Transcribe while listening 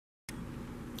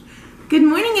Good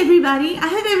morning, everybody. I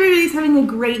hope everybody's having a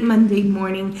great Monday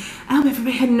morning. I hope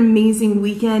everybody had an amazing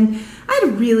weekend. I had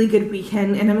a really good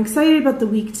weekend, and I'm excited about the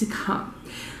week to come.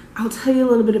 I'll tell you a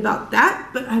little bit about that,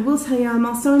 but I will tell you I'm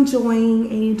also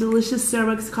enjoying a delicious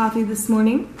Starbucks coffee this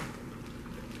morning.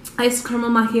 Iced caramel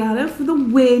macchiato for the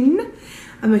win.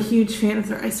 I'm a huge fan of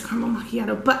their iced caramel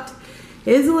macchiato, but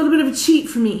it is a little bit of a cheat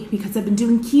for me because I've been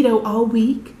doing keto all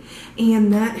week,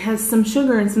 and that has some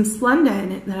sugar and some Splenda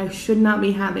in it that I should not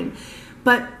be having.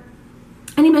 But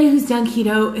anybody who's done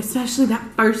keto, especially that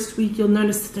first week, you'll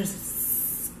notice that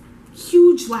there's a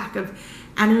huge lack of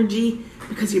energy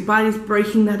because your body's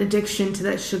breaking that addiction to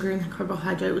that sugar and the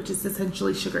carbohydrate, which is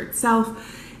essentially sugar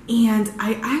itself. And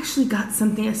I actually got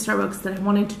something at Starbucks that I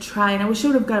wanted to try, and I wish I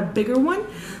would have got a bigger one.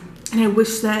 And I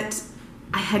wish that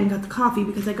I hadn't got the coffee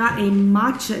because I got a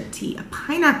matcha tea, a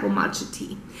pineapple matcha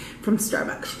tea from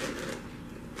Starbucks.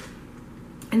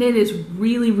 And it is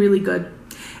really, really good.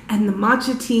 And the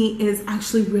matcha tea is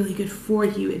actually really good for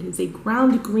you. It is a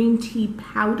ground green tea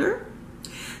powder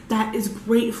that is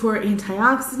great for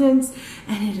antioxidants,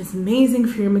 and it is amazing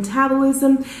for your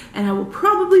metabolism. And I will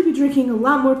probably be drinking a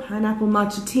lot more pineapple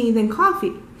matcha tea than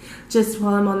coffee just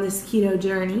while I'm on this keto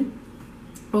journey.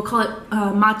 We'll call it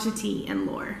matcha tea and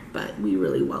lore, but we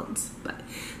really won't. But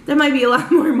there might be a lot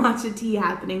more matcha tea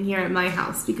happening here at my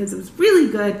house because it was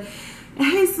really good. It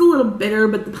tastes a little bitter,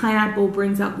 but the pineapple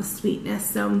brings out the sweetness.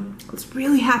 So I was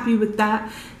really happy with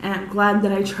that, and I'm glad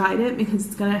that I tried it because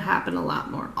it's going to happen a lot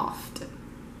more often.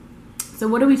 So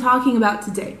what are we talking about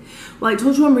today? Well, I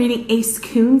told you I'm reading Ace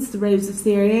Coon's The Rose of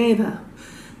Sarajevo.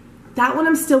 That one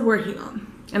I'm still working on.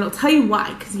 And I'll tell you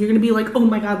why, because you're going to be like, oh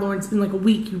my God, Lauren, it's been like a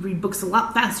week. You read books a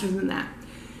lot faster than that.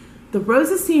 The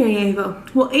Rose of Sarajevo,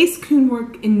 well, Ace Coon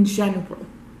work in general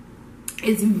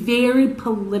is very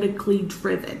politically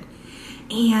driven.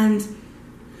 And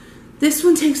this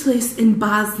one takes place in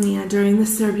Bosnia during the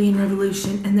Serbian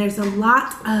Revolution. And there's a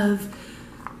lot of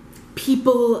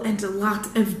people and a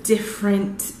lot of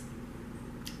different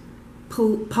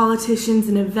politicians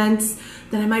and events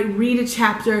that I might read a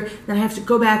chapter, then I have to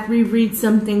go back, reread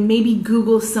something, maybe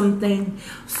Google something.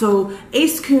 So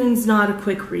Ace Coon's not a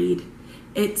quick read.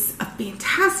 It's a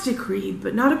fantastic read,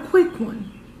 but not a quick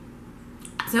one.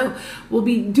 So we'll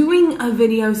be doing a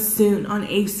video soon on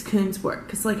Ace Coon's work,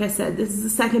 because like I said, this is the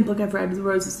second book I've read, The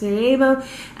Rose of Sarajevo,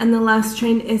 and The Last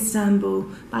Train to Istanbul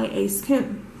by Ace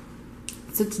Coon.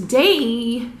 So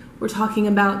today we're talking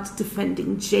about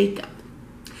defending Jacob.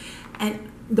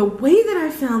 And the way that I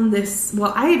found this,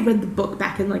 well, I had read the book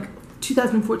back in like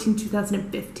 2014,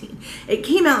 2015. It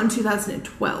came out in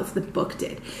 2012, the book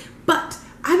did. But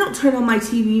I don't turn on my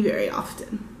TV very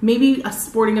often. Maybe a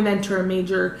sporting event or a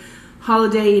major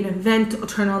holiday, an event, I'll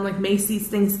turn on like Macy's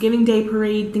Thanksgiving Day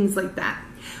Parade, things like that.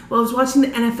 Well, I was watching the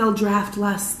NFL draft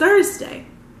last Thursday,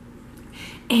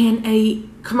 and a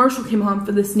commercial came on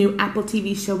for this new Apple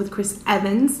TV show with Chris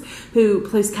Evans, who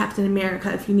plays Captain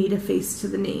America, if you need a face to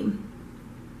the name.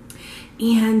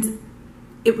 And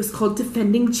it was called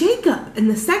Defending Jacob. And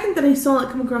the second that I saw it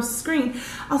come across the screen,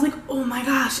 I was like, oh my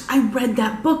gosh, I read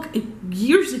that book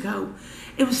years ago.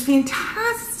 It was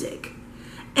fantastic.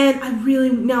 And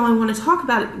now I want to talk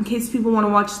about it in case people want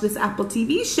to watch this Apple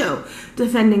TV show,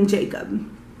 Defending Jacob.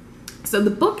 So the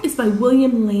book is by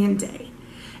William Landay.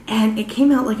 And it came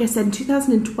out, like I said, in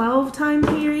 2012 time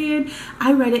period.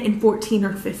 I read it in 14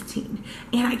 or 15.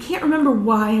 And I can't remember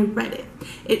why I read it.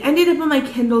 It ended up on my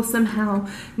Kindle somehow.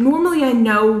 Normally I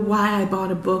know why I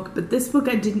bought a book, but this book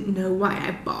I didn't know why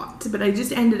I bought. But I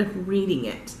just ended up reading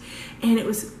it. And it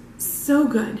was so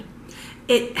good.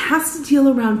 It has to deal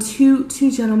around two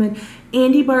gentlemen,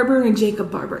 Andy Barber and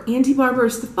Jacob Barber. Andy Barber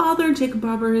is the father. Jacob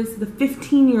Barber is the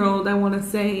 15-year-old, I want to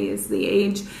say, is the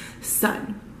age,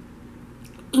 son.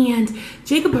 And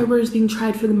Jacob Barber is being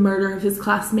tried for the murder of his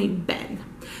classmate Ben,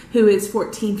 who is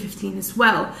 14, 15 as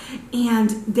well. And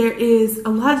there is a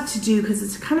lot to do because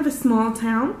it's kind of a small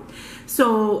town.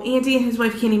 So Andy and his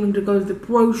wife can't even go to the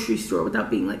grocery store without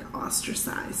being like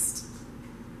ostracized.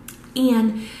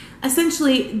 And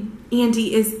essentially,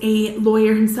 Andy is a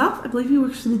lawyer himself. I believe he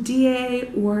works for the DA,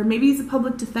 or maybe he's a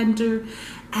public defender.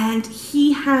 And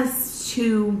he has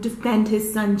to defend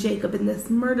his son Jacob in this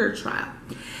murder trial.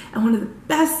 And one of the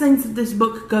best things that this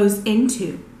book goes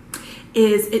into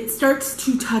is it starts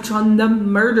to touch on the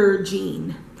murder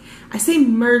gene. I say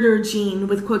murder gene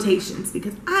with quotations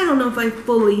because I don't know if I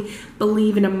fully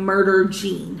believe in a murder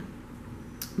gene.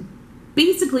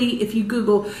 Basically, if you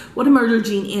Google what a murder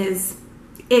gene is,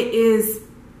 it is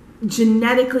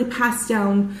genetically passed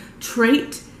down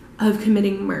trait of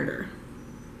committing murder.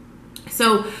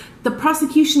 So the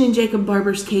prosecution in Jacob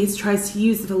Barber's case tries to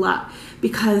use it a lot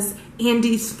because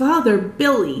Andy's father,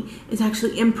 Billy, is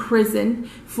actually in prison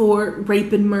for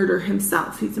rape and murder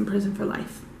himself. He's in prison for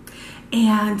life.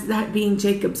 And that being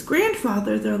Jacob's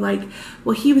grandfather, they're like,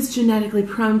 well, he was genetically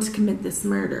prone to commit this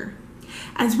murder.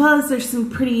 As well as there's some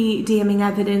pretty damning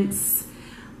evidence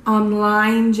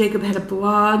online. Jacob had a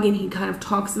blog and he kind of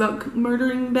talks about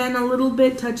murdering Ben a little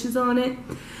bit, touches on it.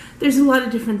 There's a lot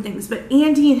of different things. But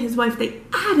Andy and his wife, they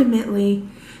adamantly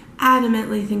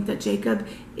think that Jacob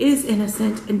is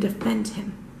innocent and defend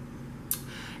him.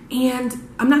 And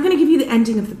I'm not going to give you the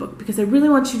ending of the book because I really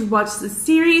want you to watch this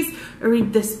series or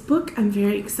read this book. I'm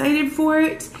very excited for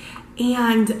it.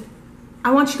 And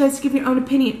I want you guys to give your own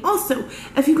opinion. Also,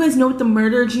 if you guys know what the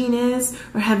murder gene is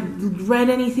or have read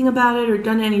anything about it or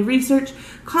done any research,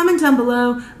 comment down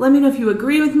below. Let me know if you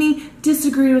agree with me,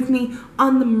 disagree with me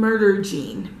on the murder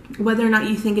gene. Whether or not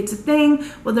you think it's a thing,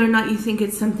 whether or not you think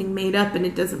it's something made up and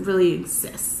it doesn't really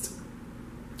exist.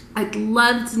 I'd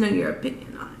love to know your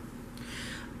opinion on it.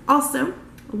 Also,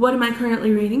 what am I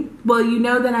currently reading? Well, you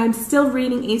know that I'm still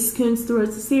reading Ace Coon's Through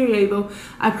the Serial.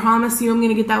 I promise you I'm going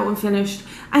to get that one finished.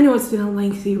 I know it's been a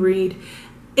lengthy read.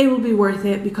 It will be worth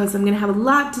it because I'm going to have a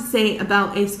lot to say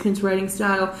about Ace Coon's writing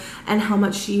style and how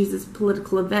much she uses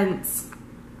political events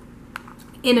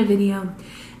in a video.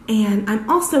 And I'm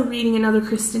also reading another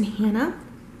Kristen Hanna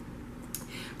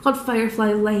called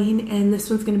Firefly Lane, and this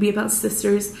one's going to be about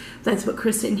sisters. That's what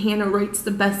Kristen Hanna writes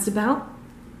the best about.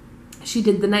 She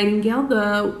did The Nightingale,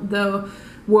 the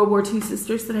World War II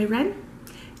sisters that I read,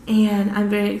 and I'm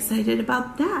very excited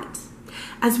about that.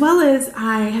 As well as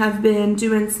I have been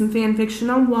doing some fan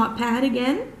fiction on Wattpad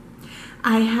again.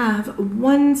 I have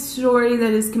one story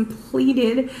that is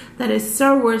completed that is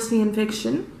Star Wars fan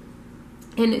fiction,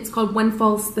 and it's called When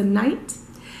Falls the Night.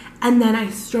 And then I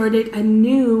started a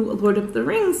new Lord of the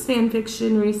Rings fan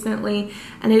fiction recently,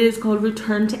 and it is called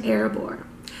Return to Erebor.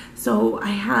 So I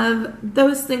have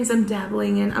those things I'm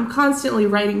dabbling in. I'm constantly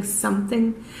writing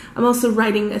something. I'm also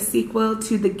writing a sequel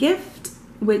to The Gift,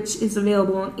 which is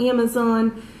available on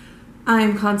Amazon.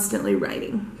 I'm constantly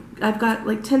writing. I've got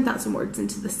like 10,000 words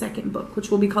into the second book, which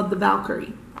will be called The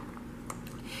Valkyrie.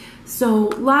 So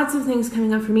lots of things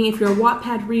coming up for me. If you're a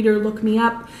Wattpad reader, look me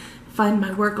up. Find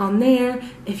my work on there.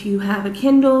 If you have a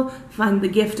Kindle, find The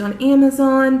Gift on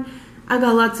Amazon. I've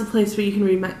got lots of places where you can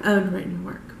read my own written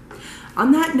work.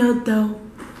 On that note, though,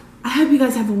 I hope you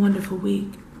guys have a wonderful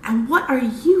week. And what are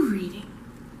you reading?